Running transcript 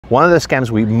One of the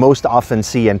scams we most often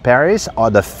see in Paris are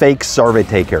the fake survey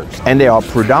takers, and they are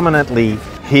predominantly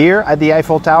here at the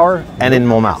Eiffel Tower and in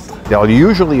Montmartre. They'll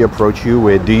usually approach you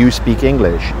with, "Do you speak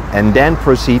English?" and then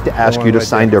proceed to ask you to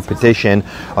sign their petition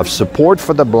of support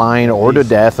for the blind or the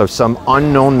deaf of some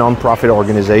unknown non-profit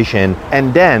organization,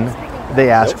 and then they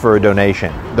ask for a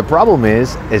donation. The problem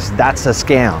is that's a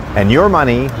scam, and your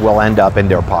money will end up in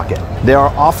their pocket. They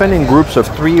are often in groups of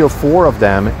 3 or 4 of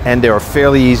them, and they are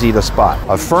fairly easy to spot.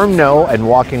 A firm no and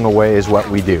walking away is what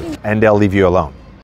we do, and they'll leave you alone.